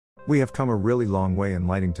We have come a really long way in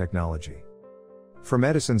lighting technology. From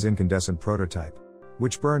Edison's incandescent prototype,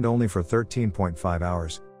 which burned only for 13.5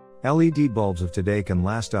 hours, LED bulbs of today can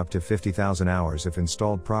last up to 50,000 hours if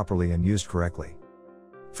installed properly and used correctly.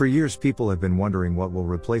 For years people have been wondering what will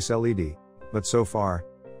replace LED, but so far,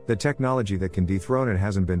 the technology that can dethrone it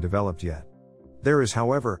hasn't been developed yet. There is,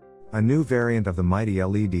 however, a new variant of the mighty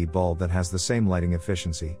LED bulb that has the same lighting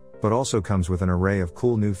efficiency, but also comes with an array of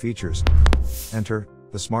cool new features. Enter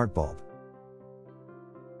the smart bulb.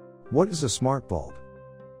 What is a smart bulb?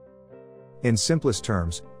 In simplest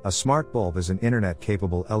terms, a smart bulb is an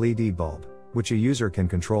internet-capable LED bulb, which a user can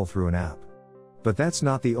control through an app. But that's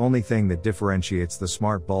not the only thing that differentiates the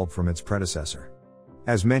smart bulb from its predecessor.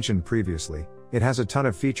 As mentioned previously, it has a ton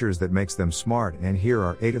of features that makes them smart, and here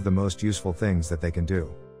are 8 of the most useful things that they can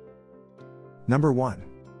do. Number 1.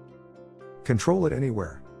 Control it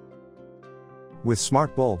anywhere. With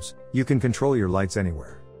smart bulbs, you can control your lights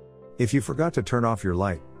anywhere. If you forgot to turn off your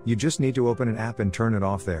light, you just need to open an app and turn it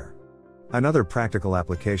off there. Another practical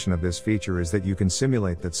application of this feature is that you can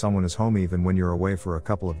simulate that someone is home even when you're away for a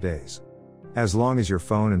couple of days. As long as your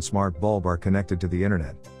phone and smart bulb are connected to the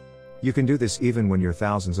internet. You can do this even when you're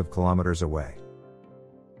thousands of kilometers away.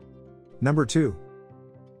 Number 2.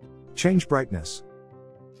 Change brightness.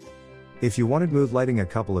 If you wanted mood lighting a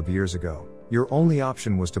couple of years ago, your only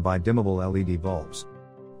option was to buy dimmable LED bulbs.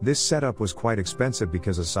 This setup was quite expensive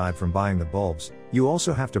because aside from buying the bulbs, you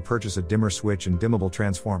also have to purchase a dimmer switch and dimmable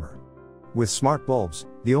transformer. With smart bulbs,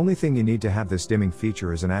 the only thing you need to have this dimming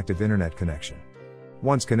feature is an active internet connection.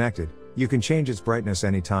 Once connected, you can change its brightness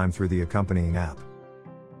anytime through the accompanying app.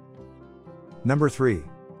 Number 3.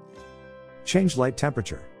 Change light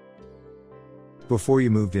temperature. Before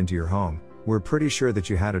you moved into your home, we're pretty sure that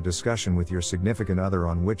you had a discussion with your significant other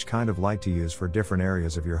on which kind of light to use for different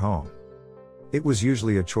areas of your home. It was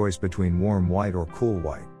usually a choice between warm white or cool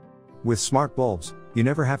white. With smart bulbs, you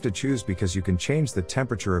never have to choose because you can change the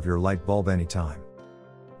temperature of your light bulb anytime.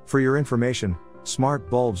 For your information, smart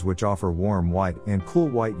bulbs which offer warm white and cool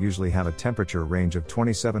white usually have a temperature range of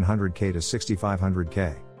 2700 K to 6500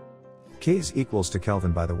 K. K is equals to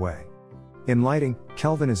Kelvin, by the way. In lighting,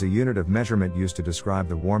 Kelvin is a unit of measurement used to describe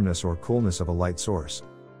the warmness or coolness of a light source.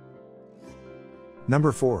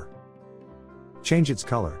 Number 4. Change its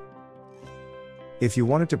color. If you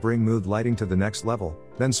wanted to bring mood lighting to the next level,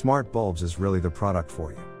 then smart bulbs is really the product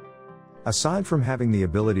for you. Aside from having the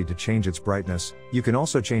ability to change its brightness, you can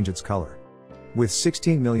also change its color. With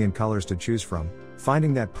 16 million colors to choose from,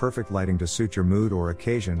 finding that perfect lighting to suit your mood or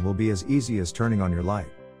occasion will be as easy as turning on your light.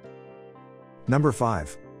 Number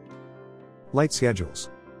 5. Light schedules.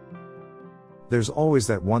 There's always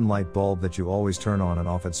that one light bulb that you always turn on and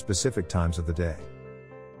off at specific times of the day.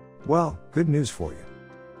 Well, good news for you.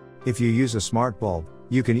 If you use a smart bulb,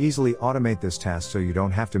 you can easily automate this task so you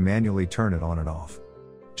don't have to manually turn it on and off.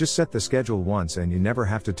 Just set the schedule once and you never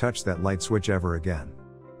have to touch that light switch ever again.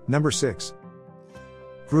 Number 6.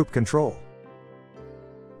 Group control.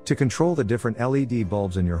 To control the different LED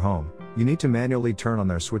bulbs in your home, you need to manually turn on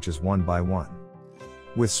their switches one by one.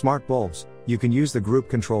 With smart bulbs, you can use the group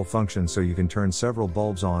control function so you can turn several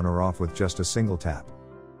bulbs on or off with just a single tap.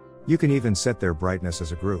 You can even set their brightness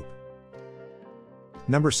as a group.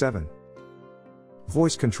 Number 7.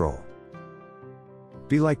 Voice control.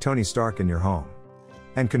 Be like Tony Stark in your home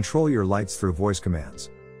and control your lights through voice commands.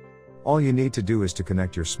 All you need to do is to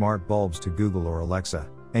connect your smart bulbs to Google or Alexa,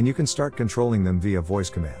 and you can start controlling them via voice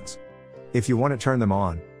commands. If you want to turn them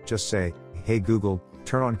on, just say, "Hey Google,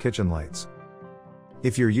 turn on kitchen lights."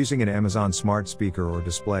 If you're using an Amazon smart speaker or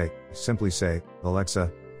display, simply say,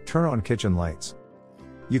 "Alexa, turn on kitchen lights."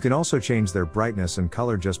 You can also change their brightness and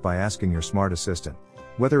color just by asking your smart assistant,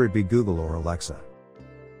 whether it be Google or Alexa.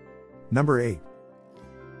 Number 8.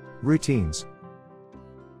 Routines.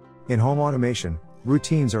 In home automation,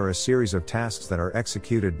 routines are a series of tasks that are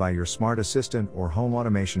executed by your smart assistant or home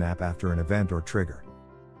automation app after an event or trigger.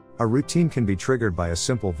 A routine can be triggered by a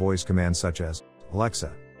simple voice command such as,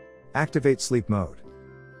 "Alexa, activate sleep mode."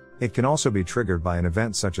 It can also be triggered by an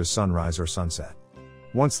event such as sunrise or sunset.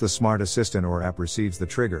 Once the smart assistant or app receives the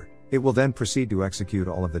trigger, it will then proceed to execute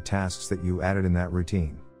all of the tasks that you added in that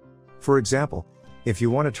routine. For example, if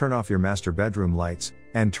you want to turn off your master bedroom lights,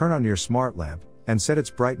 and turn on your smart lamp, and set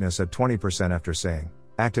its brightness at 20% after saying,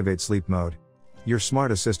 "Activate sleep mode," your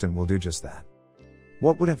smart assistant will do just that.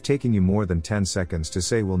 What would have taken you more than 10 seconds to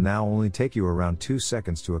say will now only take you around 2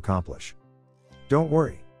 seconds to accomplish. Don't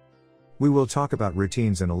worry. We will talk about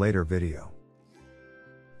routines in a later video.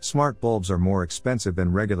 Smart bulbs are more expensive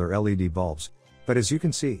than regular LED bulbs, but as you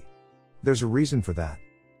can see, there's a reason for that.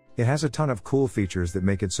 It has a ton of cool features that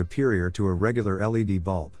make it superior to a regular LED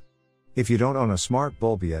bulb. If you don't own a smart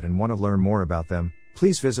bulb yet and want to learn more about them,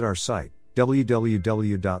 please visit our site,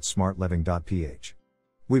 www.smartliving.ph.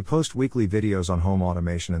 We post weekly videos on home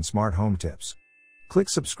automation and smart home tips. Click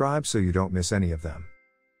subscribe so you don't miss any of them.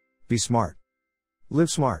 Be smart.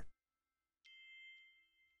 Live smart.